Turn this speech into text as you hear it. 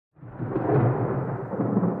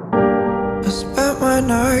my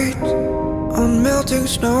nights on melting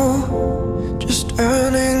snow, just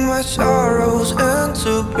turning my sorrows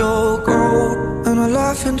into pure gold. And I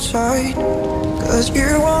laugh inside, 'cause you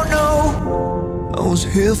won't know I was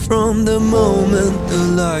here from the moment the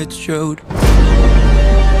lights showed.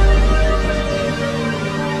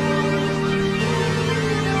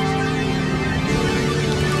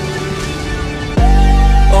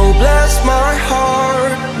 Oh, bless my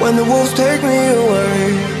heart when the wolves take me away.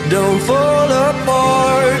 Don't fall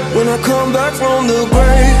apart when I come back from the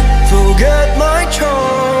grave. Forget my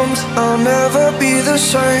charms, I'll never be the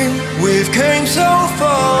same. We've came so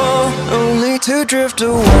far, only to drift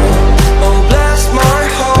away. Oh, bless my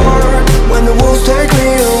heart when the wolves take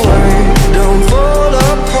me away. Don't fall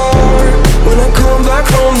apart when I come back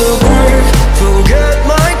from the grave. Forget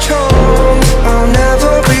my charms, I'll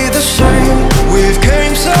never be the same. We've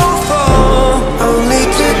came so far, only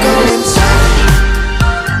to go insane.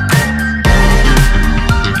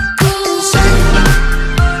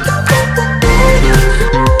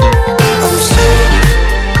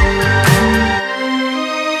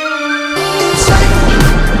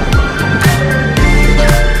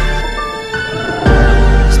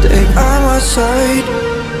 Side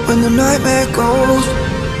when the nightmare goes.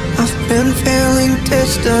 I've been feeling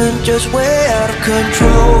distant, just way out of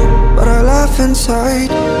control. But I laugh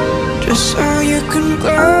inside, just so you can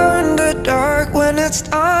glow in the dark when it's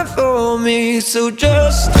time for me. So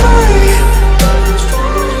just stay.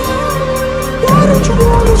 Why don't you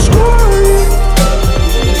wanna stay?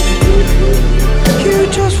 You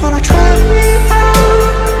just wanna try me.